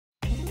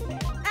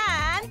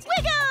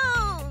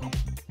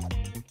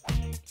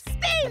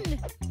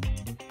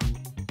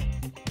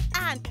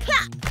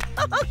clap.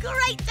 Oh,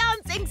 great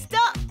dancing,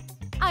 stop.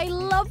 I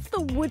love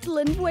the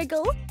woodland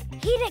wiggle.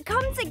 Here it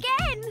comes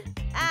again.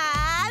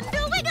 And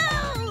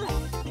wiggle.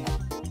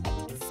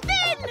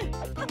 Spin.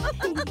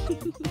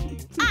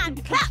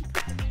 And clap.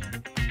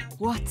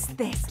 What's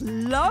this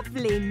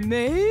lovely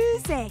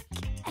music?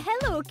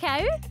 Hello,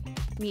 cow.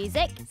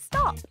 Music,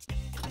 stop.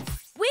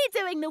 We're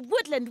doing the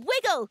woodland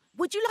wiggle.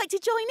 Would you like to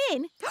join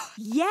in?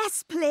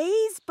 Yes,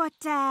 please, but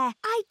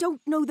I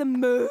don't know the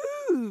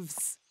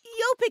moves.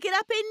 You'll pick it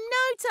up in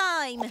no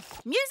time.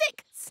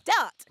 Music,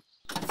 start.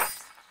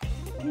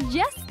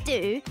 Just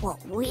do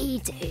what we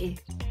do.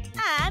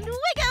 And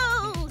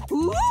wiggle.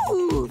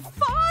 Ooh,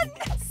 fun!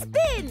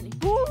 Spin.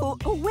 Ooh,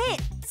 oh,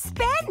 wait,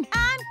 spin!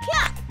 And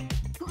clap.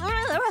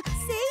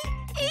 See?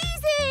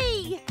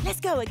 Easy. Let's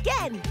go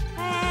again.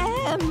 Go.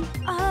 And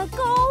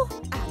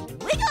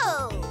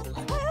wiggle.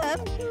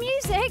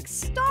 Music,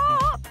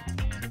 stop.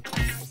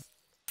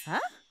 Huh?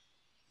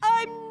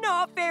 I'm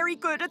not very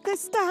good at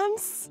this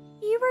dance.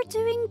 You were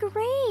doing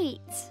great.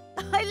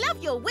 I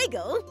love your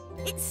wiggle.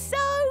 It's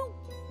so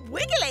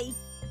wiggly.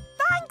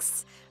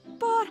 Thanks,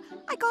 but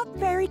I got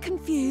very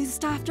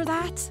confused after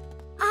that.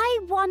 I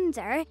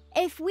wonder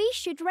if we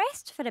should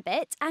rest for a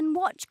bit and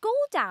watch Go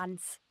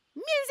dance.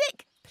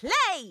 Music,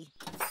 play.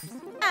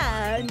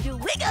 And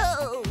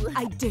wiggle.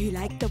 I do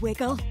like the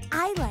wiggle.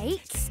 I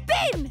like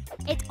Spin.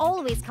 it.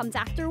 Always comes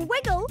after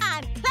wiggle.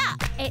 And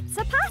clap. It's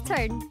a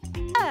pattern.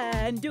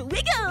 And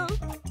wiggle.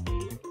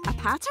 A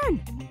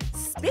pattern.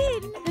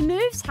 Spin. The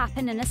moves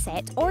happen in a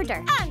set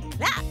order. And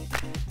clap.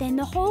 Then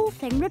the whole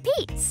thing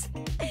repeats.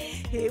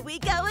 Here we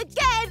go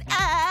again.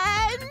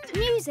 And...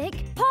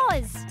 Music,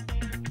 pause.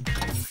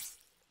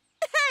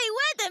 Hey,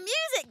 where'd the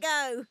music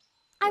go?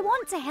 I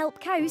want to help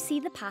Cow see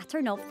the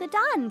pattern of the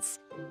dance.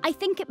 I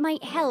think it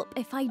might help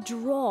if I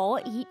draw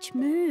each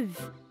move.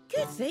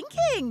 Good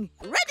thinking.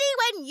 Ready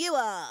when you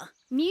are.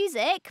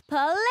 Music,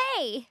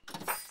 play.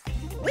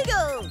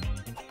 Wiggle.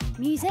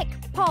 Music,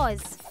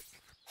 pause.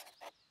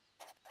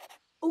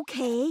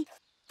 Okay,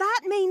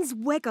 that means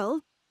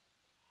wiggle.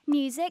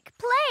 Music,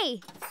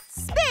 play.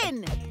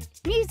 Spin.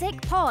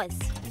 Music, pause.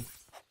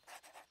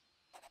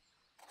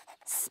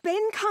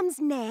 Spin comes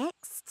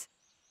next.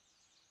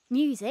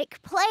 Music,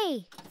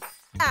 play.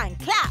 And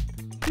clap.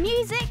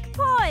 Music,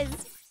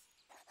 pause.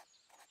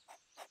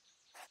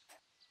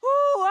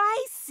 Oh,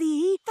 I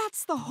see.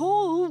 That's the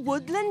whole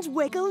woodland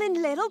wiggle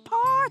in little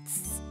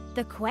parts.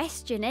 The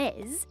question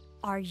is,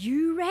 are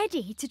you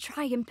ready to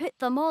try and put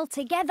them all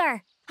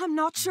together? I'm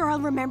not sure I'll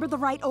remember the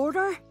right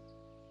order.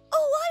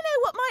 Oh, I know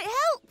what might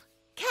help.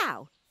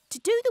 Cow, to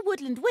do the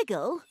woodland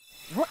wiggle,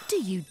 what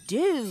do you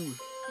do?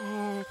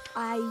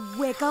 I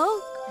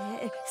wiggle,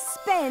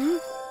 spin,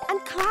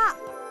 and clap.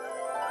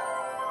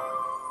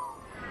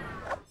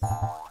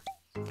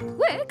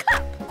 We're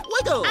clap.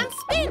 Wiggle! And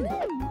spin.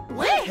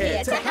 We're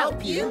here to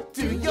help you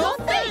do your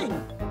thing.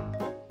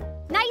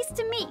 Nice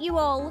to meet you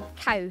all.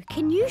 Cow,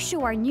 can you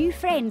show our new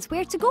friends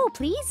where to go,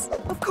 please?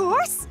 Of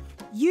course.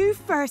 You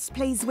first,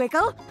 please,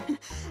 Wiggle.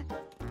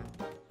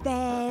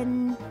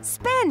 Then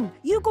spin.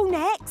 You go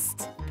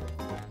next.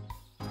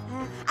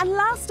 And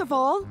last of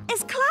all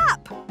is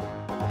clap.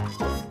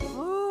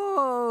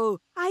 Oh,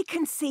 I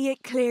can see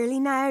it clearly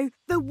now.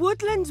 The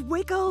woodland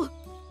wiggle.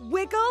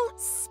 Wiggle,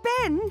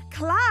 spin,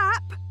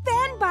 clap,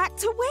 then back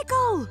to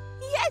wiggle.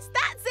 Yes,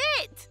 that's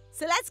it.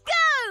 So let's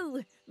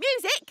go.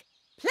 Music,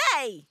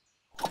 play.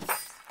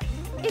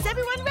 Is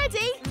everyone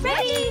ready?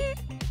 Ready.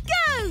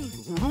 Go.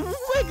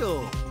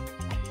 Wiggle!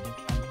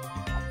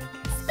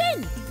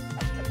 Spin.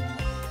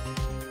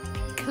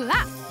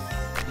 Clap.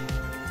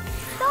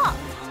 Stop.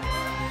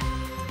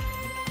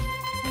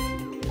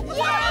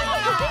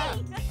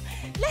 Yay!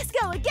 Let's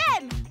go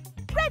again.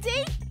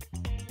 Ready?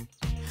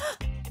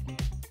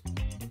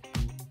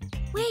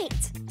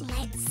 Wait,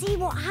 let's see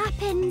what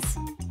happens.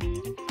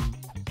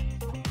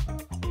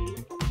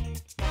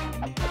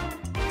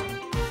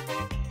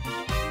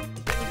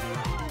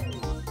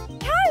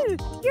 Cow,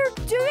 you're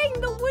doing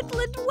the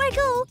woodland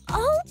wiggle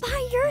all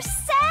by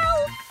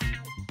yourself.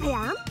 I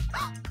am?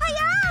 I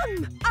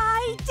am!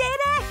 I did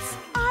it!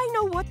 I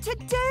know what to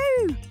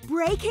do.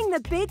 Breaking the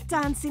big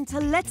dance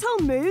into little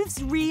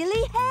moves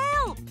really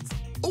helped.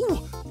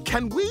 Oh,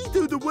 can we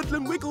do the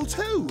woodland wiggle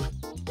too?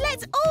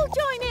 Let's all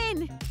join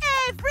in.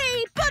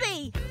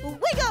 Everybody,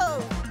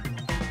 wiggle.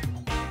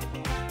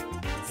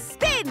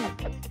 Spin.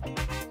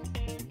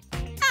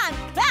 And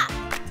clap.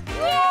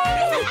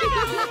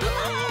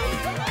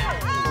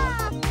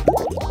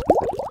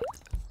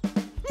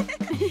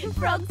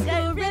 Frogs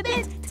go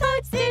ribbit,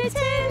 toads do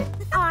too.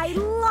 I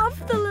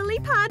love the lily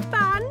pad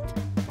band.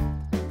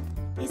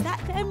 Is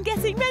that them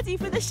getting ready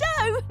for the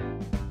show?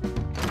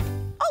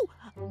 Oh,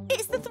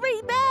 it's the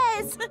three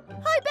bears.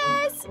 Hi,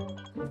 bears.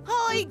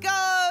 Hi,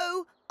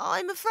 Go.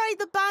 I'm afraid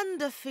the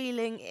band are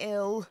feeling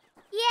ill.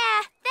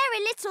 Yeah, they're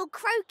a little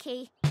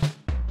croaky.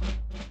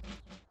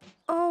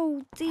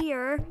 Oh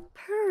dear,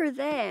 poor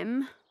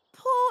them.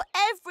 Poor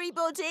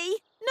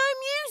everybody. No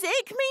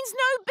music means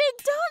no big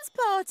dance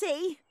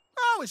party.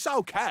 Oh, it's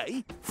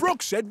okay.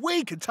 Frog said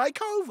we could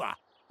take over.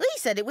 He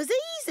said it was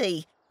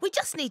easy. We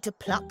just need to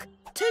pluck,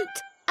 toot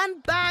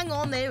and bang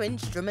on their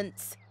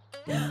instruments.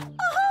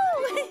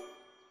 Oh!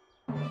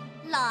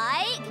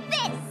 Like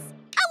this.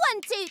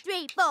 1, 2,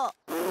 3, 4.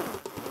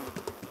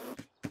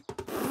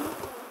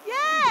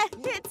 Yeah,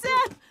 it's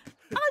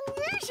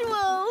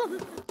unusual.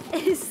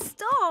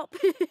 Stop.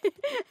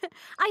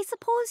 I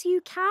suppose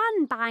you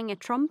can bang a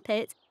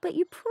trumpet, but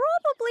you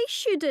probably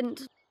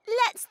shouldn't.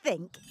 Let's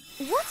think.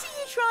 What are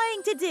you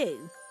trying to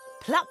do?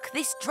 Pluck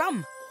this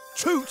drum.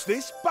 Toot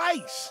this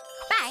bass.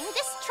 Bang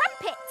this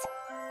trumpet.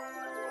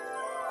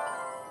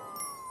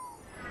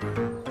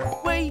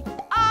 We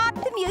are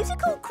the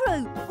musical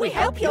crew. We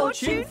help your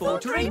tuneful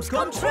dreams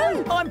come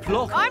true. I'm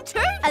Pluck. I'm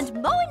Toot.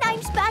 And my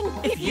name's Bang.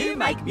 If you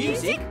make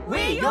music,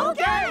 we're your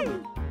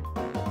gang.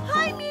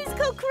 Hi,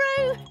 musical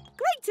crew.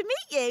 Great to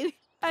meet you.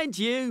 And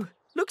you.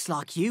 Looks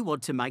like you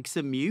want to make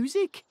some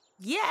music.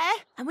 Yeah,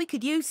 and we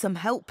could use some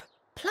help.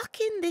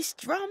 Plucking this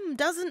drum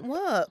doesn't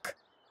work.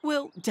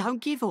 Well,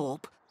 don't give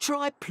up.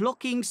 Try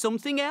plucking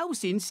something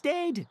else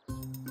instead.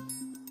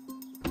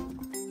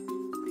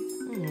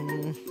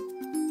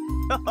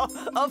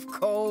 Of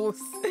course.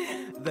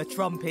 The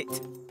trumpet.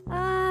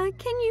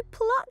 Can you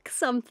pluck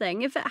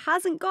something if it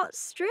hasn't got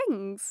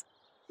strings?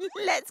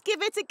 Let's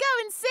give it a go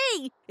and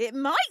see. It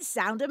might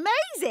sound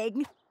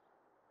amazing.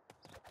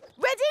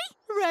 Ready?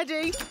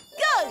 Ready?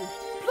 Go!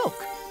 Pluck.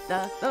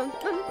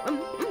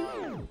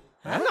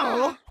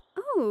 Hello.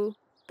 Oh,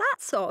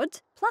 that's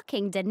odd.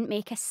 Plucking didn't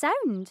make a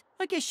sound.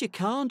 I guess you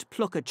can't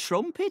pluck a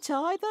trumpet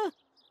either.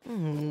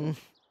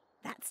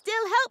 That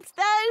still helped,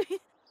 though.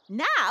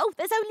 Now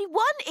there's only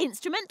one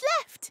instrument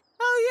left.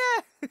 Oh,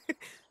 yeah.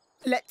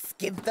 Let's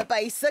give the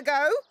bass a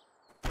go.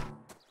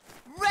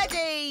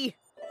 Ready?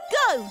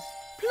 Go!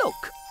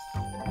 Pluck.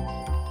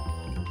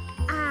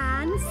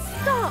 And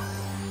stop.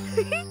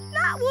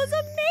 That was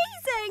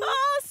amazing.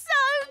 Oh,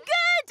 so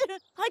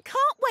good! I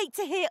can't wait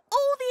to hear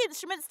all the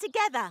instruments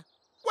together.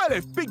 Well,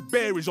 if Big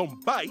Bear is on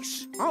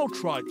bass, I'll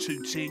try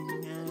tooting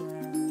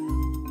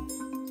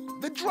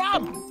the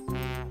drum.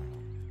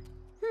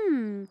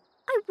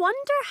 I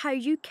wonder how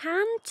you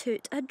can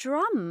toot a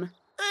drum.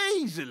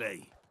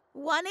 Easily.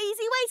 One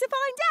easy way to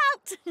find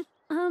out.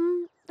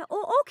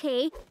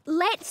 Okay,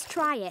 let's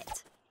try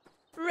it.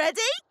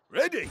 Ready?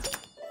 Ready?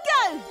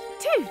 Go!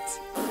 Toot!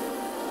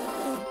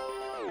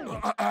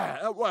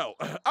 Well,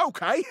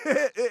 OK.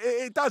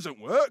 It doesn't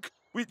work,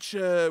 which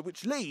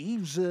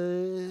leaves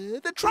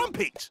the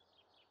trumpet.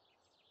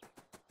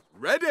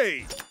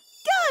 Ready?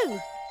 Go!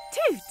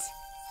 Toot!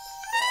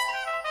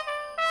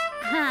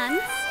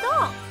 And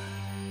stop.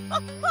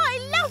 Oh, I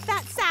love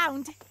that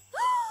sound.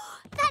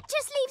 That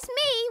just leaves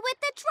me with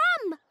the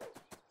drum.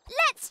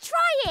 Let's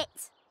try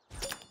it.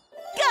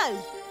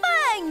 Go!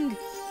 Bang!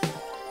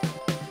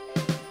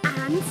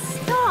 And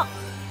stop.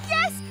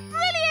 Yes!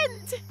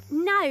 Brilliant!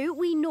 Now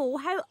we know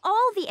how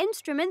all the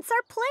instruments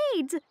are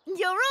played.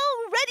 You're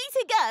all ready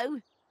to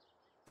go.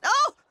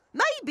 Oh,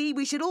 maybe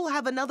we should all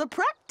have another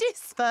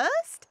practice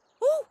first.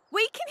 Oh,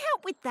 we can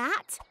help with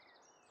that.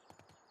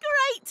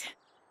 Great!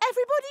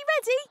 Everybody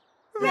ready?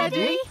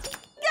 Ready?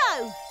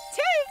 Go!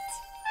 Toot!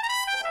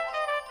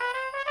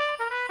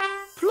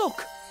 Pluck.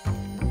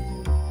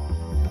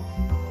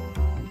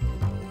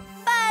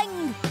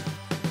 Bang!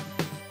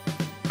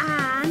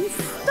 And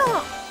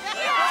stop.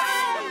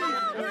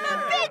 Yay! The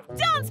big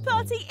dance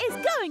party is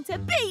going to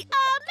be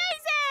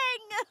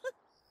amazing!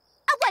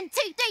 1,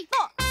 2, 3,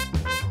 4.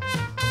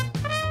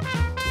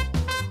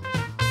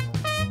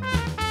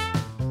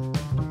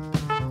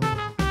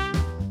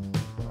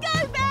 Go,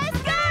 Bears,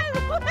 go!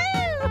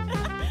 Woohoo!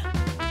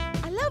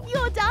 I love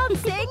your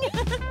dancing.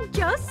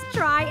 Just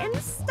try and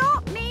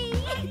stop me.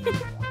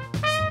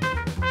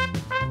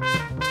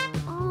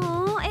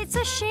 Oh, it's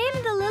a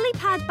shame the lily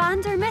pad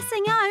band are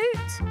missing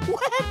out.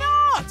 We're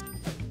not!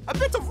 A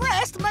bit of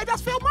rest made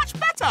us feel much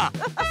better.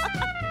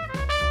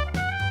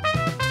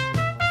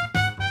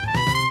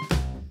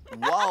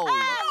 Whoa.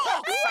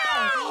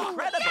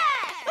 Incredible.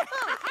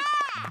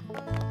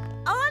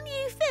 Our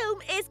new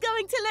film is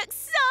going to look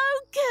so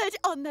good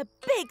on the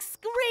big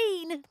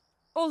screen.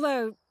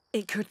 Although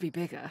it could be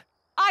bigger.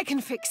 I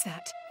can fix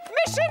that.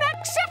 Mission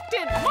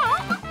accepted!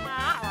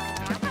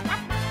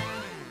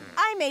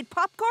 I made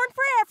popcorn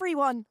for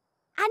everyone.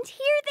 And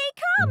here they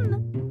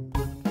come.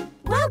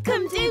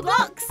 Welcome,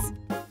 Blocks.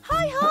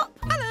 Hi, Hop.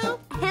 Hello.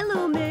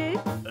 Hello, Moo.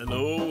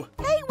 Hello.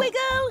 Hey,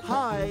 Wiggle.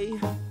 Hi.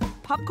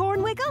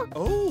 Popcorn wiggle?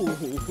 Oh.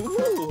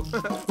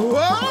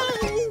 Whoa.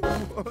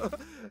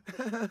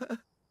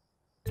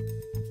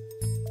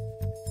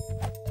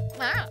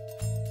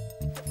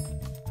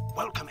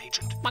 Welcome,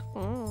 Agent.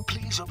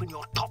 Please open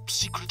your top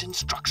secret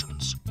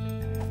instructions.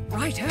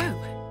 Righto.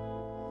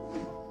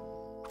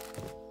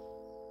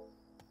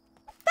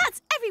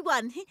 That's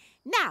everyone.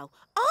 Now,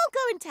 I'll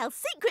go and tell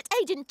Secret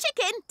Agent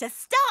Chicken to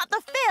start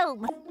the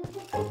film.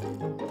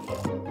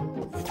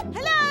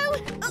 Hello?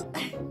 Oh.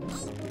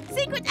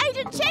 Secret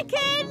Agent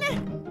Chicken!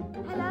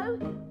 Hello?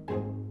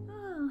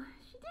 Oh,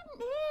 she didn't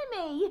hear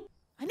me.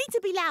 I need to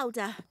be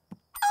louder.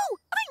 Oh,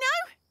 I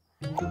know!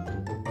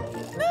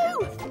 Moo!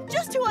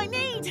 Just just who I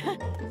need.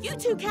 You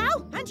two,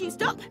 Cow, and you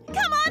stop.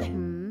 Come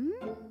on.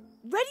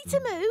 Ready to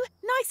moo?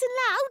 Nice and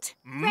loud?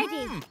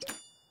 Ready.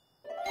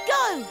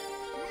 Go.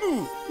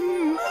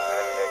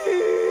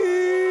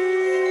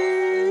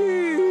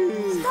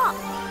 Stop.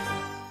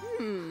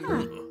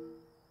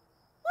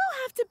 We'll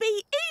have to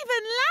be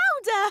even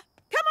louder.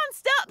 Come on,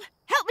 stop.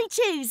 Help me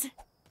choose.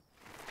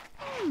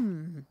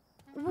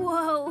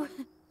 Whoa.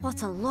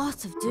 What a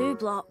lot of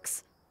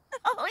blocks.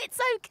 Oh, it's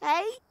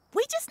okay.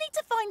 We just need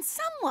to find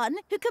someone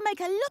who can make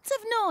a lot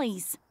of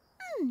noise.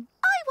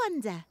 I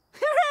wonder.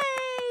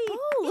 Hooray!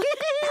 Oh,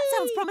 that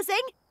sounds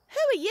promising. Who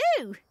are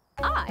you?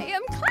 I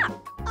am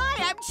Clap. I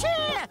am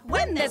Cheer.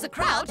 When there's a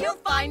crowd, you'll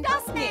find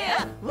us near.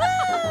 Woo!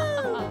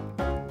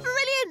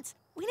 Brilliant!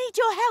 We need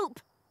your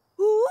help.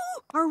 Ooh,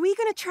 are we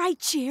going to try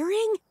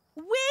cheering?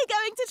 We're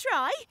going to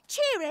try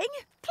cheering,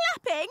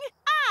 clapping,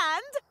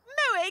 and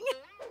mooing.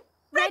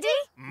 Ready?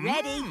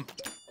 Ready.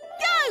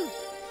 Go!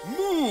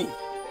 Moo!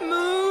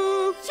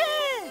 Moo.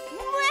 Cheer!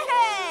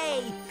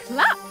 Way!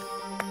 Clap.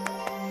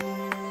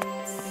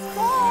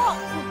 Stop!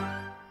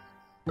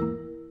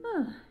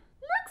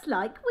 Looks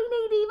like we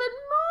need even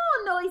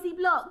more noisy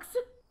blocks.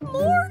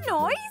 More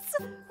noise?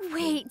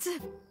 Wait,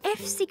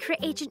 if Secret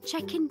Agent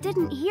Chicken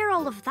didn't hear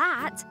all of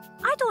that,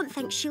 I don't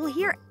think she'll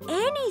hear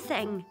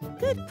anything.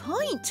 Good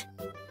point.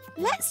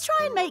 Let's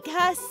try and make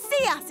her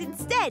see us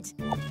instead.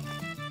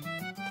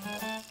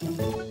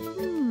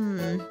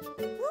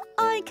 What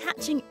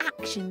eye-catching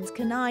actions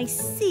can I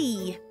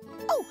see?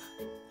 Oh,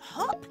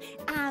 hop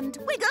and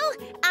wiggle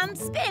and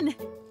spin.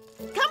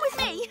 Come with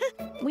me.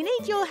 We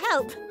need your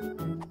help.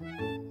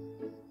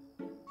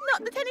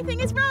 Not that anything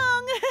is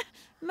wrong.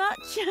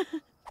 Much.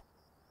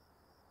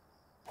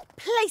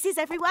 Places,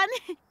 everyone.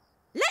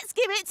 Let's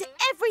give it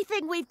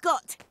everything we've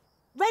got.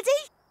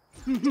 Ready?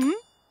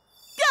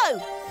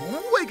 Go!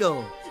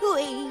 Wiggle.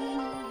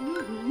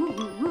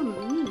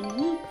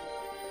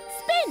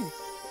 Spin!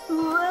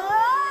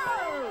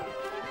 Whoa!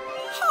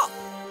 Hop!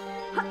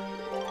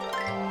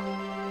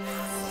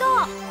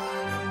 Stop!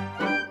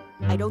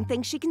 I don't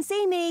think she can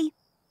see me.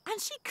 And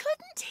she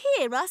couldn't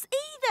hear us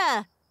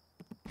either.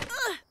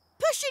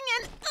 Pushing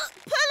and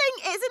pulling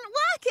isn't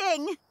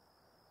working.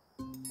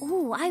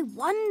 Oh, I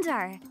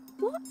wonder,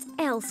 what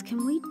else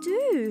can we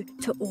do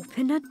to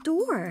open a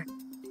door?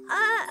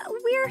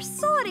 We're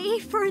sorry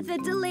for the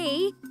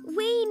delay.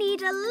 We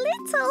need a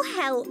little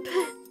help.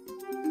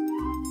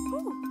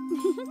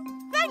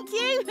 Thank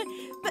you.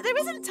 But there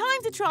isn't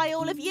time to try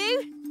all of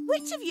you.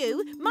 Which of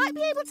you might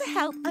be able to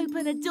help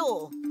open a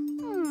door?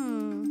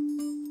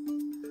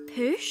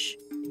 Push,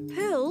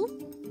 pull,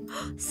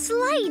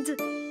 slide.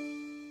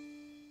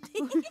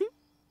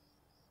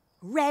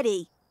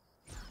 Ready.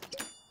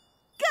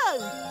 Go!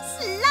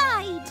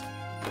 Slide!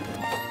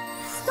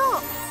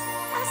 Stop.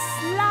 A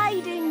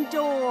sliding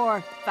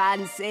door.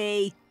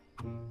 Fancy.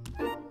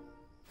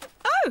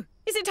 Oh,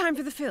 is it time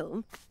for the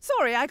film?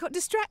 Sorry, I got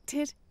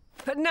distracted.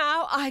 But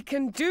now I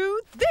can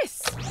do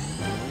this.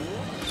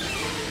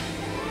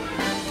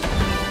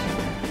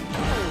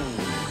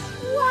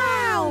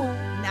 Wow!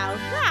 Now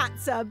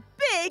that's a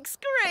big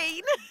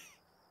screen.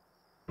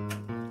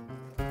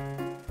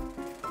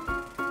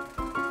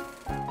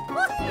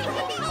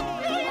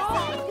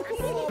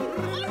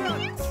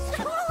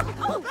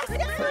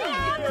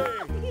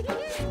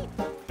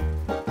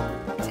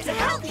 To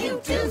help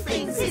you do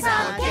things is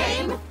our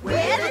game.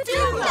 We're the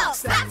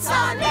Wonderblocks, that's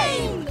our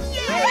name.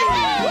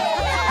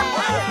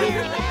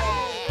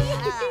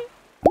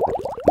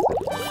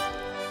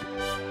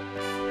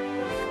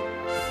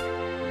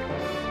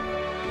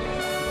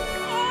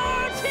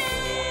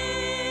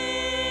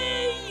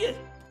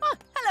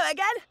 Hello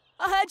again.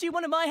 I heard you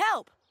wanted my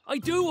help. I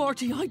do,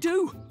 Artie, I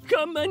do.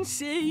 Come and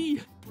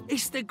see.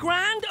 It's the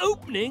grand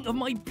opening of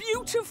my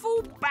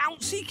beautiful,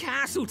 bouncy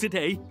castle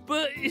today,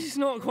 but it's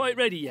not quite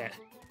ready yet.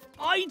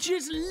 I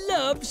just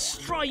love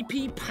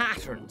stripy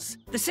patterns.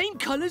 The same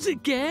colours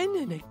again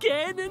and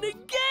again and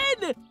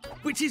again.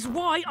 Which is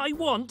why I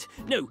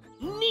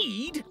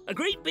need a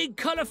great big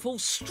colourful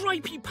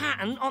stripy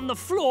pattern on the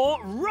floor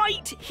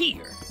right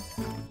here.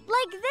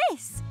 Like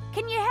this.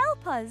 Can you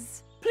help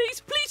us?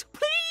 Please, please,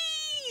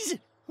 please!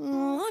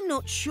 Oh, I'm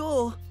not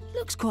sure.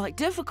 Looks quite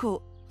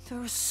difficult.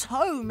 There are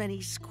so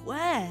many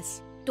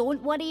squares.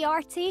 Don't worry,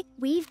 Artie.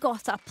 We've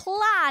got a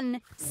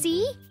plan.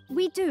 See?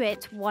 We do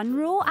it one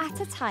row at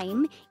a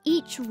time,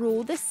 each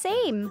row the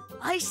same.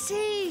 I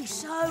see.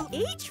 So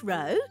each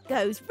row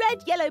goes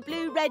red, yellow,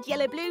 blue, red,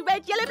 yellow, blue,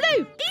 red, yellow,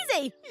 blue.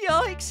 Easy.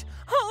 Yikes.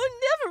 I'll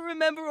never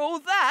remember all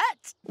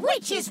that.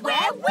 Which is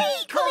where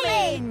we come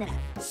in.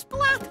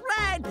 Splat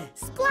red.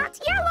 Splat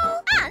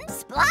yellow and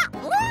splat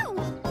blue.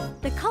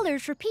 The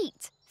colours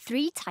repeat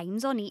 3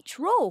 times on each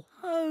row.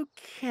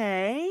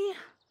 Okay.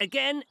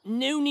 Again,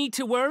 no need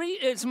to worry.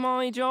 It's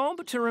my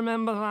job to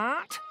remember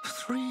that.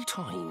 3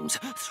 times.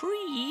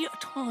 3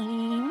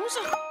 times.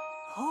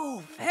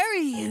 Oh,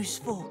 very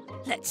useful.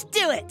 Let's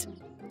do it.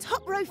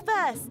 Top row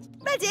first.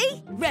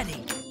 Ready?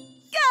 Ready.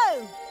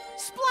 Go.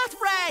 Splat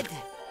red.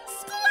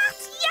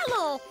 Splat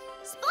yellow.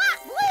 Splat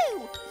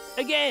blue.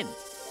 Again.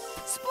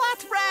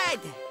 Splat red.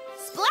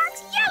 Splat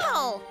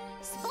yellow.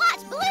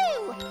 Splat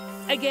blue.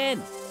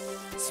 Again.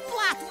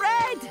 Splat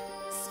red!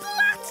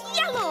 Splat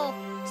yellow.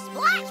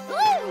 Splat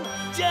blue.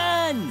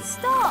 Done!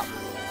 Stop!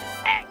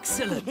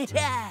 Excellent!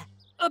 Yeah!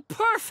 A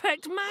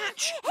perfect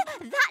match!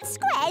 That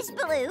square's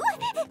blue.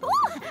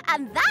 Ooh,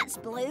 and that's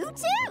blue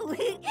too.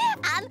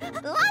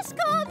 And last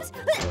comes...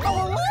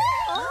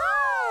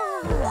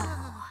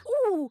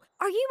 Ooh,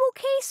 are you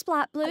okay,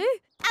 Splat Blue? I'm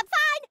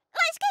fine.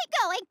 Let's keep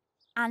going.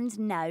 And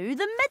now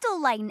the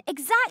middle line,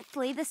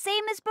 exactly the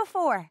same as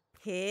before.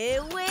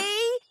 Here we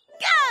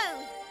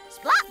Go.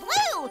 Splat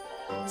blue.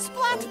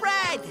 Splat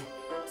red!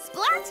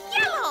 Splat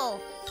yellow.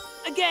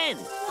 Again!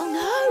 Oh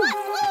no!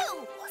 Splat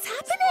blue. What's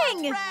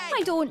happening?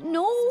 I don't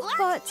know,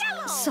 but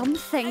yellow.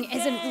 something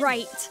isn't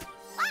right.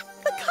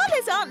 The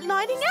colours aren't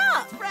lining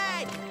up.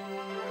 Red!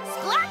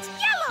 Splat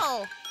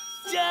yellow.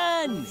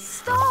 Done!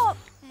 Stop!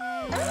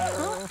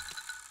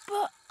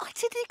 But I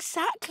did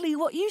exactly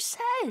what you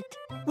said.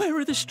 Where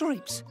are the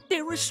stripes?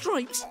 There are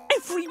stripes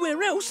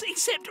everywhere else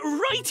except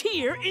right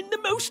here in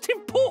the most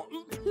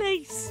important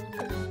place.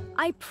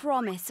 I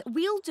promise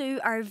we'll do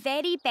our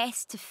very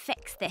best to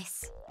fix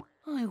this.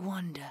 I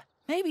wonder,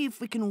 maybe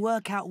if we can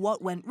work out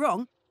what went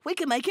wrong, we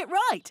can make it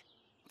right.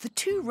 The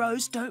two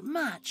rows don't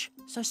match,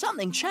 so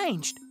something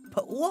changed.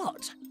 But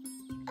what?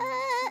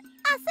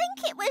 I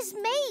think it was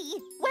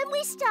me. When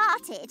we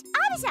started,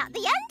 I was at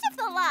the end of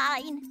the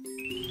line.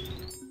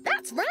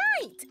 That's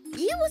right.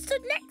 You were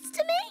stood next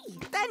to me.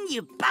 Then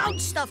you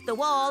bounced off the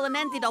wall and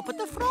ended up at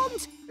the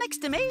front, next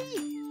to me.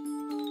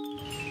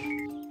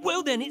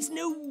 Well, then it's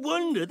no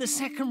wonder the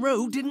second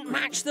row didn't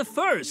match the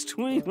first.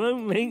 We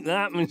won't make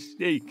that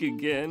mistake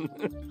again.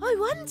 I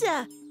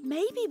wonder,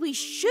 maybe we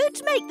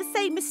should make the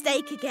same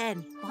mistake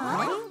again.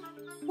 Huh?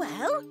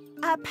 Well,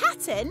 a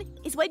pattern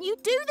is when you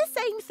do the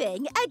same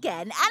thing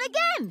again and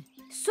again.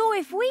 So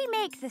if we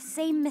make the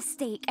same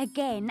mistake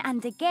again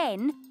and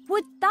again,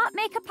 would that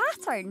make a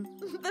pattern?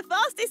 The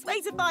fastest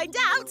way to find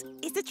out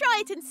is to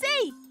try it and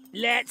see.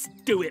 Let's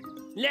do it.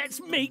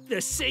 Let's make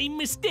the same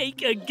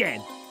mistake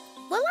again.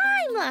 Well,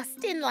 I'm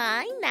last in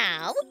line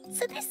now,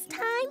 so this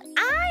time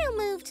I'll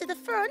move to the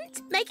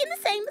front, making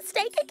the same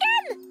mistake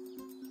again.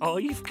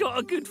 I've got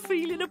a good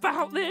feeling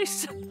about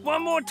this.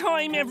 One more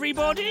time,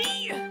 everybody.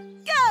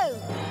 Go!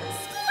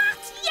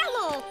 Splat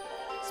yellow.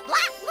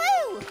 Splat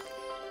blue.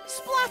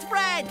 Splat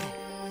red!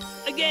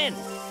 Again.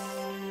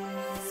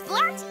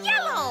 Splat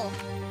yellow.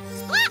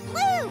 Splat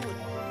blue.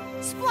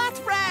 Splat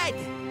red!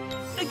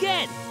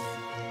 Again.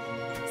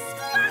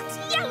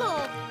 Splat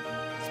yellow.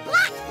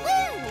 Splat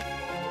blue.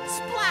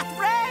 Splat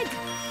red!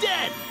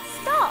 Dead.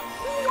 Stop!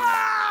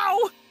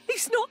 Wow!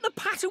 It's not the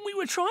pattern we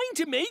were trying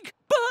to make,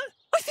 but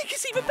I think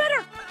it's even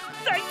better.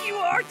 Thank you,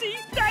 Artie.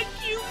 Thank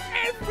you,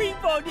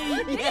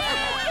 everybody.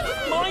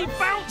 My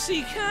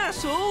bouncy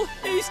castle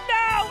is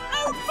now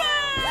open!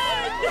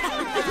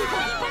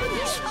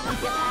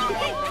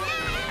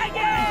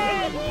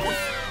 Again!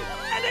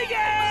 And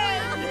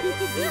again!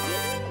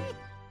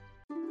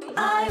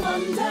 I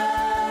wonder,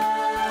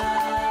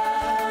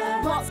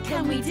 what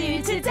can we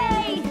do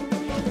today?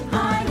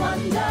 I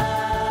wonder,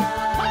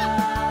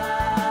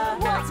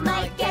 what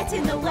might get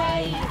in the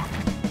way?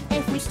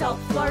 If we stop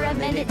for a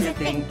minute to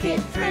think it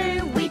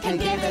through, we can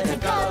give it a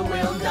go,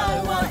 we'll know